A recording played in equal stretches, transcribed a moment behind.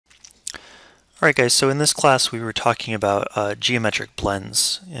Alright guys, so in this class we were talking about geometric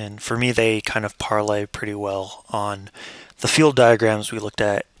blends, and for me they kind of parlay pretty well on the field diagrams we looked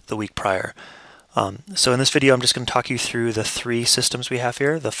at the week prior. So in this video I'm just going to talk you through the three systems we have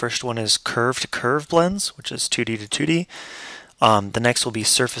here. The first one is curve-to-curve blends, which is 2D to 2D. The next will be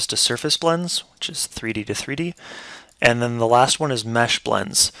surface-to-surface blends, which is 3D to 3D. And then the last one is mesh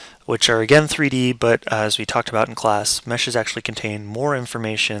blends, which are again 3D, but as we talked about in class, meshes actually contain more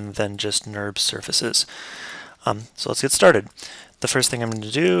information than just NURB surfaces. So let's get started. The first thing I'm going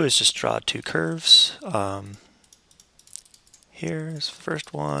to do is just draw two curves. Here's the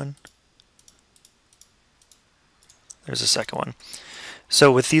first one. There's the second one.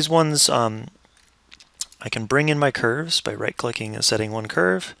 So with these ones, I can bring in my curves by right-clicking and setting one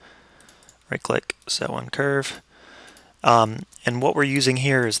curve. Right-click, set one curve. And what we're using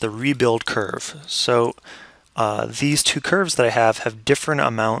here is the rebuild curve. So these two curves that I have different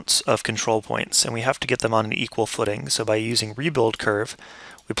amounts of control points, and we have to get them on an equal footing. So by using rebuild curve,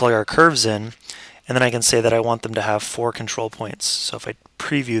 we plug our curves in, and then I can say that I want them to have 4 control points. So if I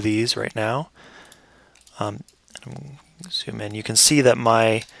preview these right now, zoom in, you can see that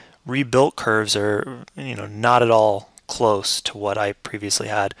my rebuilt curves are not at all close to what I previously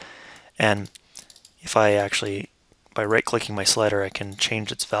had. And if I actually, by right-clicking my slider, I can change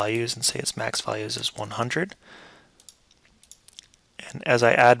its values and say its max values is 100. And as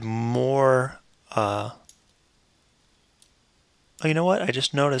I add more, oh, you know what? I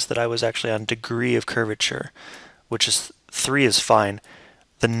just noticed that I was actually on degree of curvature, which is 3 is fine.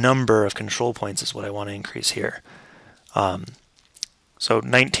 The number of control points is what I want to increase here. So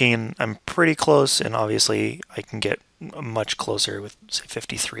 19, I'm pretty close, and obviously I can get much closer with, say,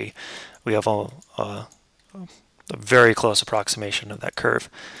 53. We have a very close approximation of that curve.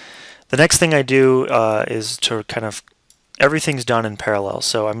 The next thing I do is to kind of, everything's done in parallel.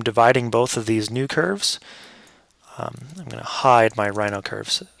 So I'm dividing both of these new curves. I'm going to hide my rhino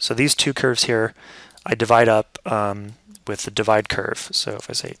curves. So these two curves here, I divide up with the divide curve. So if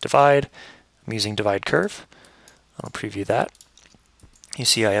I say divide, I'm using divide curve. I'll preview that. You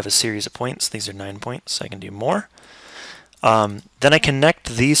see I have a series of points. These are 9 points. I can do more. Then I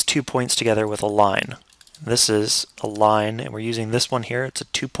connect these 2 points together with a line. This is a line, and we're using this one here. It's a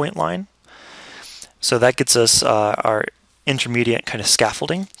 2-point line. So that gets us our intermediate kind of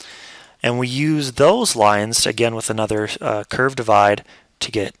scaffolding. And we use those lines, again, with another curve divide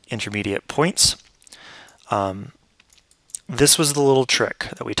to get intermediate points. This was the little trick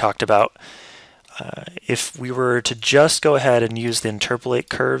that we talked about. If we were to just go ahead and use the interpolate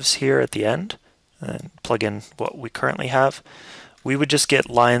curves here at the end and plug in what we currently have, we would just get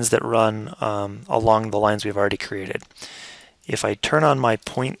lines that run along the lines we've already created. If I turn on my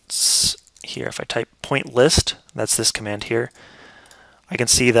points here, if I type point list, that's this command here, I can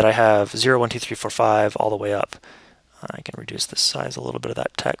see that I have 0, 1, 2, 3, 4, 5 all the way up. I can reduce the size a little bit of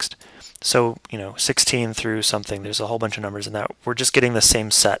that text. So, 16 through something, there's a whole bunch of numbers in that. We're just getting the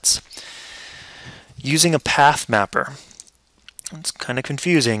same sets. Using a path mapper, it's kind of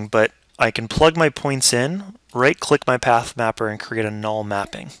confusing, but I can plug my points in, right-click my path mapper, and create a null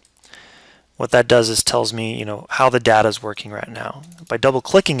mapping. What that does is tells me, how the data is working right now. By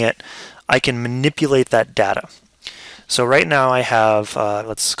double-clicking it, I can manipulate that data. So right now I have,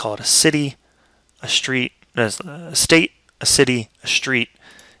 let's call it a city, a street, a state, a city, a street,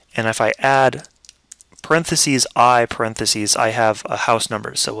 and if I add parentheses I, parentheses, I have a house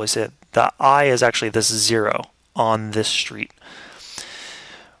number. So we'll say the I is actually this 0 on this street.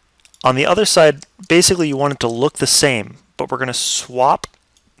 On the other side, basically you want it to look the same, but we're going to swap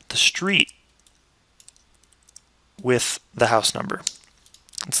the street with the house number.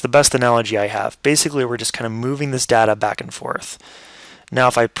 It's the best analogy I have. Basically, we're just kind of moving this data back and forth. Now,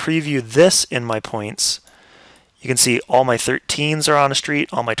 if I preview this in my points, you can see all my 13s are on a street,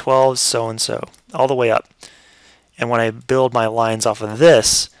 all my 12s, so and so, all the way up. And when I build my lines off of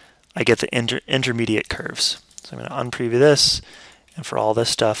this, I get the intermediate curves. So I'm going to unpreview this. And for all this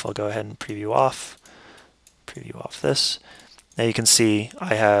stuff, I'll go ahead and preview off this. Now you can see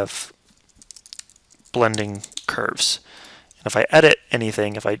I have blending curves. And if I edit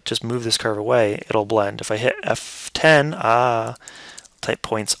anything, if I just move this curve away, it'll blend. If I hit F10, type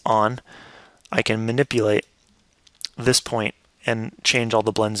points on, I can manipulate this point and change all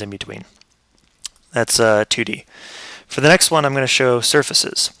the blends in between. That's 2D. For the next one, I'm going to show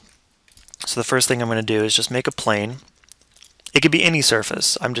surfaces. So the first thing I'm going to do is just make a plane. It could be any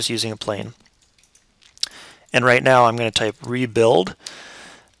surface. I'm just using a plane. And right now I'm going to type rebuild,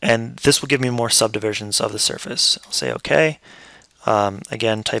 and this will give me more subdivisions of the surface. I'll say OK.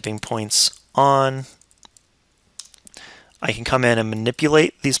 Again, typing points on. I can come in and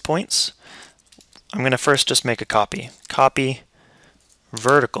manipulate these points. I'm going to first just make a copy. Copy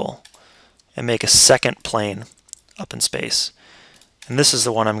vertical and make a second plane up in space. And this is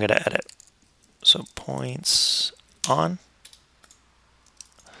the one I'm going to edit. So points on.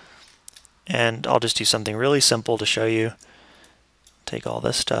 And I'll just do something really simple to show you. Take all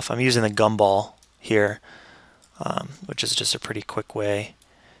this stuff. I'm using the gumball here, which is just a pretty quick way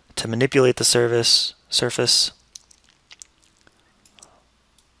to manipulate the surface.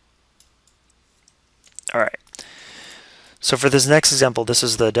 All right. So for this next example, this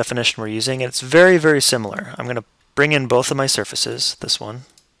is the definition we're using. It's very, very similar. I'm going to bring in both of my surfaces, this one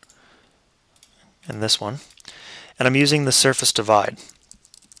and this one, and I'm using the surface divide.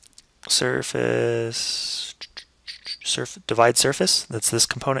 Divide surface, that's this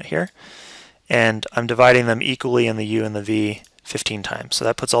component here, and I'm dividing them equally in the U and the V 15 times. So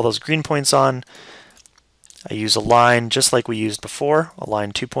that puts all those green points on. I use a line just like we used before, a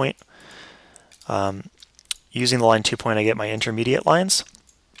line 2-point. Using the line 2-point, I get my intermediate lines.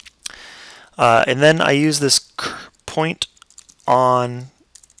 And then I use this point on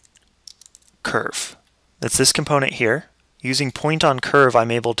curve. That's this component here. Using point on curve,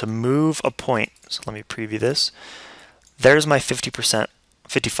 I'm able to move a point. So let me preview this. There's my 50%,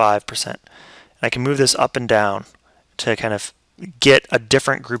 55%. And I can move this up and down to kind of get a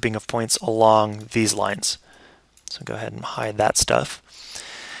different grouping of points along these lines. So go ahead and hide that stuff.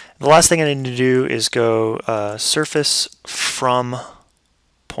 The last thing I need to do is go surface from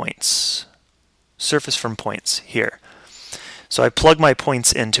points. Surface from points here. So I plug my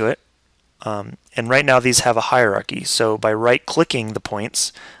points into it. And right now these have a hierarchy. So by right-clicking the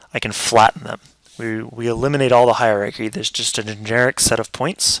points, I can flatten them. We eliminate all the hierarchy. There's just a generic set of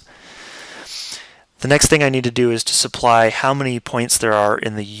points. The next thing I need to do is to supply how many points there are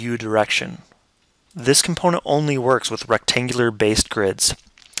in the U direction. This component only works with rectangular-based grids.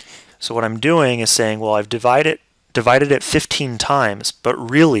 So what I'm doing is saying, well, I've divided it 15 times, but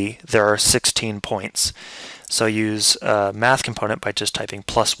really there are 16 points. So I use a math component by just typing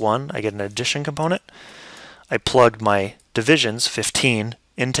 +1. I get an addition component. I plugged my divisions, 15,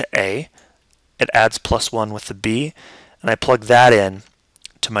 into A. It adds +1 with the B, and I plug that in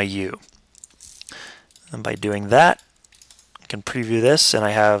to my U. And by doing that, I can preview this, and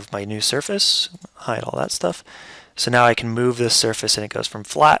I have my new surface. Hide all that stuff. So now I can move this surface, and it goes from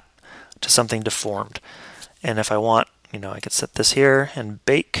flat to something deformed. And if I want, I could set this here and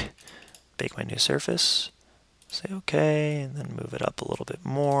bake my new surface. Say OK, and then move it up a little bit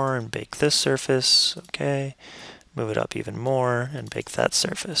more and bake this surface. OK, move it up even more and bake that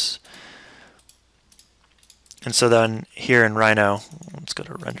surface. And so then here in Rhino, let's go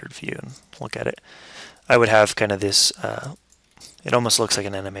to rendered view and look at it. I would have kind of this, it almost looks like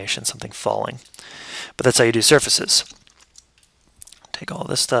an animation, something falling. But that's how you do surfaces. Take all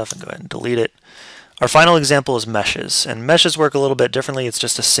this stuff and go ahead and delete it. Our final example is meshes. And meshes work a little bit differently. It's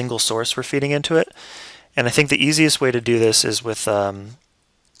just a single source we're feeding into it. And I think the easiest way to do this is with the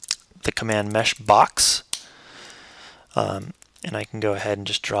command mesh box. And I can go ahead and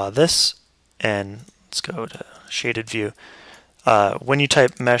just draw this. And let's go to shaded view. When you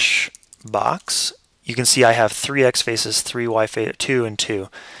type mesh box, you can see I have 3 x faces, 3 y faces, 2 and 2.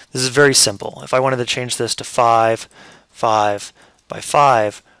 This is very simple. If I wanted to change this to 5, 5 by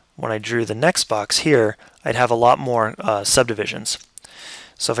 5, when I drew the next box here, I'd have a lot more subdivisions.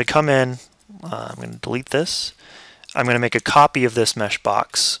 So if I come in, I'm going to delete this. I'm going to make a copy of this mesh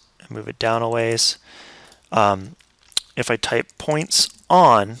box and move it down a ways. If I type points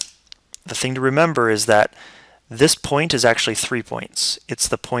on, the thing to remember is that this point is actually 3 points. It's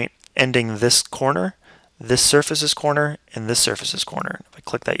the point ending this corner, this surface's corner, and this surface's corner. If I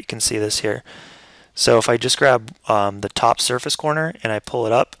click that, you can see this here. So if I just grab the top surface corner and I pull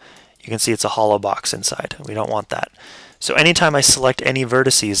it up, you can see it's a hollow box inside. We don't want that. So anytime I select any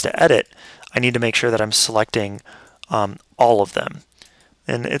vertices to edit, I need to make sure that I'm selecting all of them.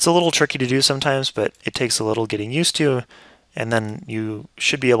 And it's a little tricky to do sometimes, but it takes a little getting used to, and then you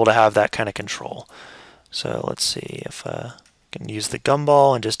should be able to have that kind of control. So let's see if I can use the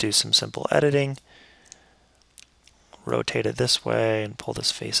gumball and just do some simple editing. Rotate it this way and pull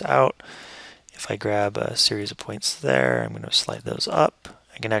this face out. If I grab a series of points there, I'm going to slide those up.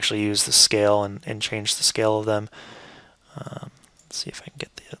 I can actually use the scale and change the scale of them. Let's see if I can get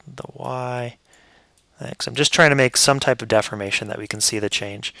the Y. Thanks. I'm just trying to make some type of deformation that we can see the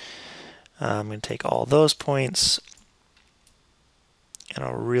change. I'm going to take all those points and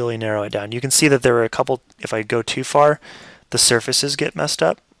I'll really narrow it down. You can see that there are a couple, if I go too far, the surfaces get messed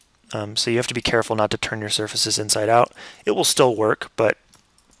up. So you have to be careful not to turn your surfaces inside out. It will still work, but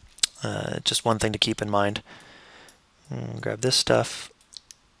just one thing to keep in mind. Grab this stuff,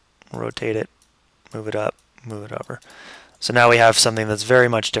 rotate it, move it up, move it over. So now we have something that's very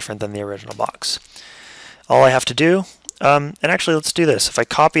much different than the original box. All I have to do, and actually let's do this. If I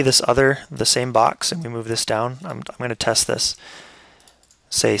copy the same box and we move this down, I'm going to test this.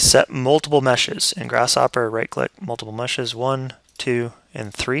 Say set multiple meshes. In Grasshopper, right click, multiple meshes, 1, 2,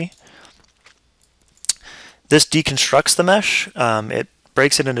 and 3. This deconstructs the mesh. It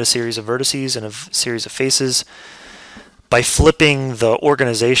breaks it into a series of vertices and a series of faces. By flipping the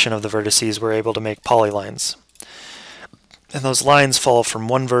organization of the vertices, we're able to make polylines. And those lines fall from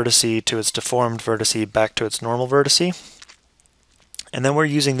one vertice to its deformed vertice back to its normal vertice. And then we're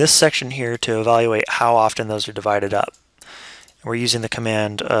using this section here to evaluate how often those are divided up. And we're using the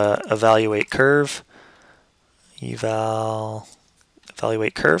command evaluate curve, evaluate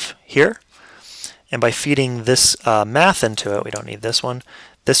curve here. And by feeding this math into it, we don't need this one,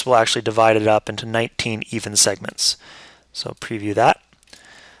 this will actually divide it up into 19 even segments. So preview that.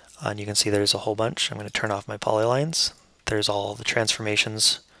 And you can see there's a whole bunch. I'm going to turn off my polylines. There's all the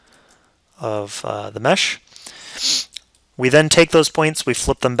transformations of the mesh. We then take those points, we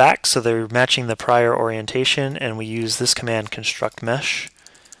flip them back so they're matching the prior orientation, and we use this command construct mesh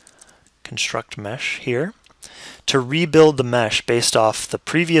here to rebuild the mesh based off the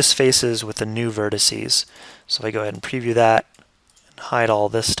previous faces with the new vertices. So if I go ahead and preview that and hide all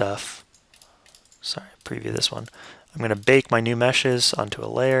this stuff, sorry, preview this one, I'm going to bake my new meshes onto a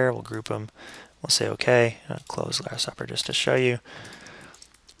layer. We'll group them. We'll say OK. I'll close Grasshopper just to show you.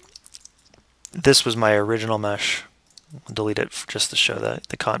 This was my original mesh. I'll delete it just to show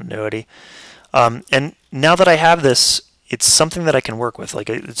the continuity. And now that I have this, it's something that I can work with. Like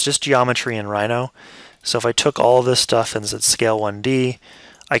it's just geometry in Rhino. So if I took all of this stuff and said scale 1D,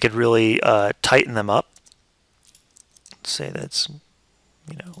 I could really tighten them up. Say that's,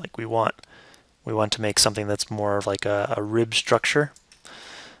 like we want to make something that's more of like a rib structure.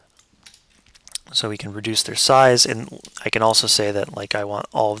 So we can reduce their size, and I can also say that like I want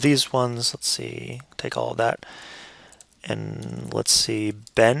all of these ones. Let's see, take all of that, and let's see,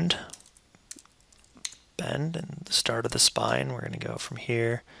 bend, and the start of the spine. We're going to go from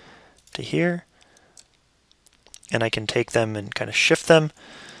here to here, and I can take them and kind of shift them.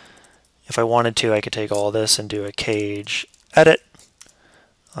 If I wanted to, I could take all this and do a cage edit,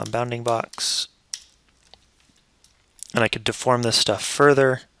 bounding box, and I could deform this stuff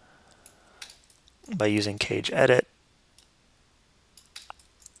further by using cage edit.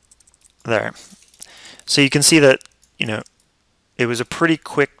 There. So you can see that, it was a pretty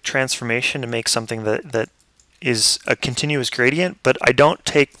quick transformation to make something that is a continuous gradient, but I don't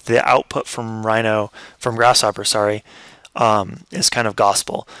take the output from Grasshopper, sorry, as kind of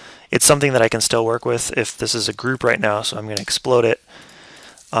gospel. It's something that I can still work with if this is a group right now, so I'm going to explode it.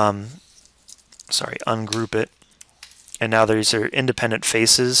 Sorry, ungroup it. And now these are independent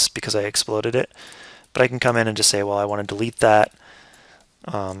faces because I exploded it. But I can come in and just say, well, I want to delete that.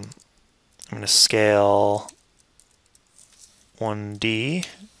 I'm going to scale 1D,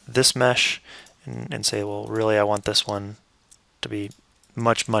 this mesh, and say, well, really, I want this one to be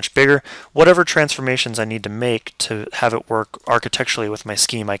much, much bigger. Whatever transformations I need to make to have it work architecturally with my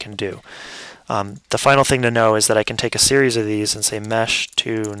scheme, I can do. The final thing to know is that I can take a series of these and say mesh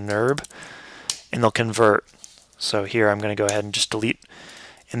to NURB, and they'll convert. So here I'm going to go ahead and just delete.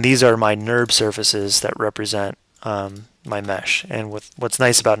 And these are my NURB surfaces that represent my mesh. And what's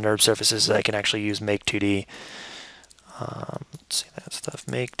nice about NURB surfaces is I can actually use make 2D. Let's see that stuff,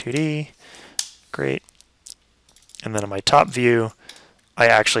 make 2D. Great. And then in my top view, I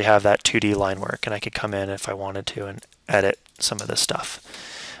actually have that 2D line work, and I could come in if I wanted to and edit some of this stuff.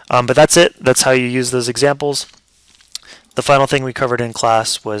 But that's it. That's how you use those examples. The final thing we covered in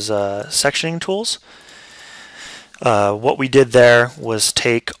class was sectioning tools. What we did there was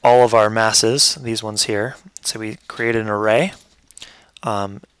take all of our masses, these ones here, so we created an array.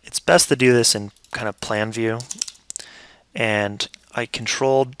 It's best to do this in kind of plan view, and I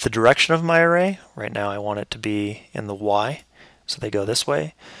controlled the direction of my array. Right now I want it to be in the Y, so they go this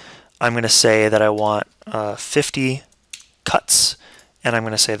way. I'm going to say that I want 50 cuts, and I'm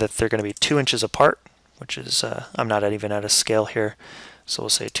going to say that they're going to be 2 inches apart, which is, I'm not even at a scale here, so we'll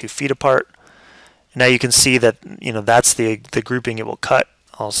say 2 feet apart. Now you can see that that's the grouping it will cut.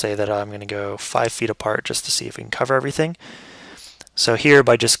 I'll say that I'm going to go 5 feet apart just to see if we can cover everything. So here,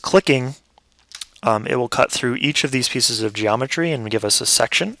 by just clicking, it will cut through each of these pieces of geometry and give us a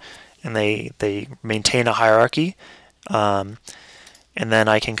section, and they maintain a hierarchy. And then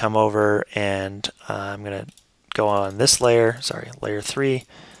I can come over and I'm going to go on this layer, sorry, layer 3,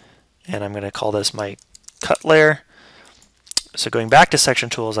 and I'm going to call this my cut layer. So going back to section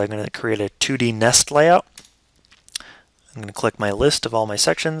tools, I'm going to create a 2D nest layout. I'm going to click my list of all my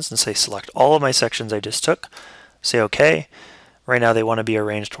sections and say select all of my sections I just took. Say OK. Right now they want to be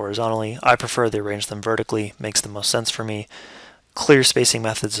arranged horizontally. I prefer they arrange them vertically. Makes the most sense for me. Clear spacing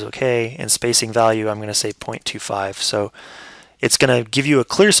methods is OK. And spacing value, I'm going to say 0.25. So it's going to give you a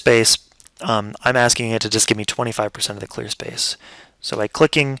clear space. I'm asking it to just give me 25% of the clear space. So by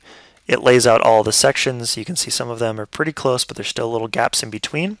clicking, it lays out all the sections. You can see some of them are pretty close, but there's still little gaps in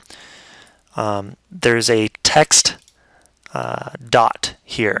between. There's a text dot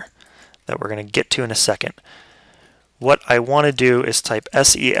here that we're going to get to in a second. What I want to do is type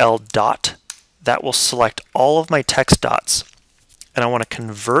SEL dot. That will select all of my text dots. And I want to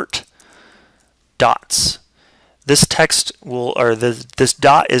convert dots. This text will, or this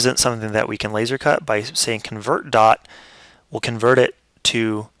dot isn't something that we can laser cut. By saying convert dot, we'll convert it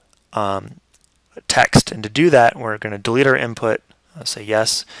to text. And to do that, we're going to delete our input, say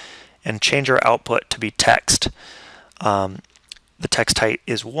yes, and change our output to be text. The text height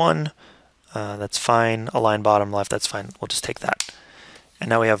is 1. That's fine. Align bottom left, that's fine. We'll just take that. And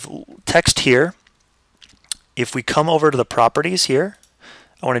now we have text here. If we come over to the properties here,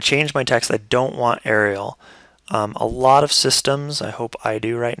 I want to change my text. I don't want Arial. A lot of systems, I hope I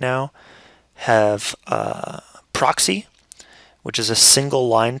do right now, have proxy, which is a single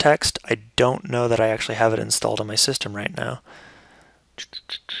line text. I don't know that I actually have it installed on my system right now.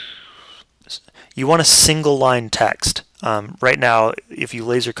 You want a single line text. Right now, if you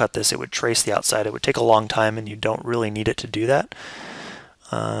laser cut this, it would trace the outside. It would take a long time, and you don't really need it to do that.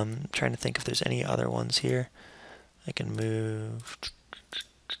 I'm trying to think if there's any other ones here. I can move.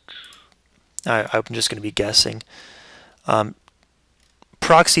 I'm just going to be guessing.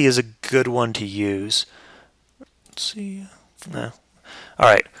 Proxy is a good one to use. Let's see. No. All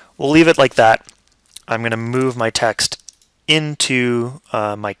right, we'll leave it like that. I'm going to move my text into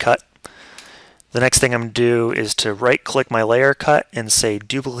my cut. The next thing I'm going to do is to right-click my layer cut and say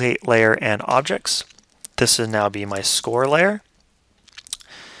duplicate layer and objects. This will now be my score layer.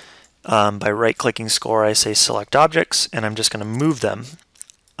 By right-clicking score, I say select objects, and I'm just going to move them.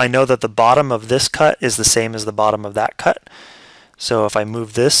 I know that the bottom of this cut is the same as the bottom of that cut. So if I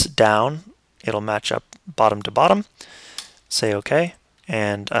move this down, it'll match up bottom to bottom. Say OK,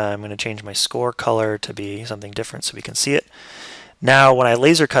 and I'm going to change my score color to be something different so we can see it. Now when I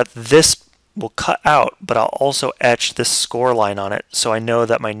laser cut, this will cut out, but I'll also etch this score line on it, so I know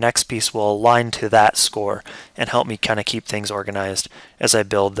that my next piece will align to that score and help me kind of keep things organized as I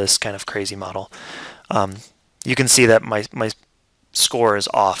build this kind of crazy model. You can see that my score is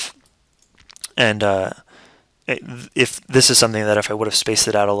off, and if this is something that if I would have spaced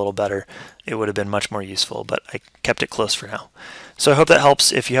it out a little better, it would have been much more useful, but I kept it close for now. So I hope that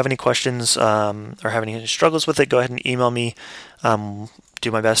helps. If you have any questions or have any struggles with it, go ahead and email me.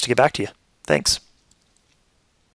 Do my best to get back to you. Thanks.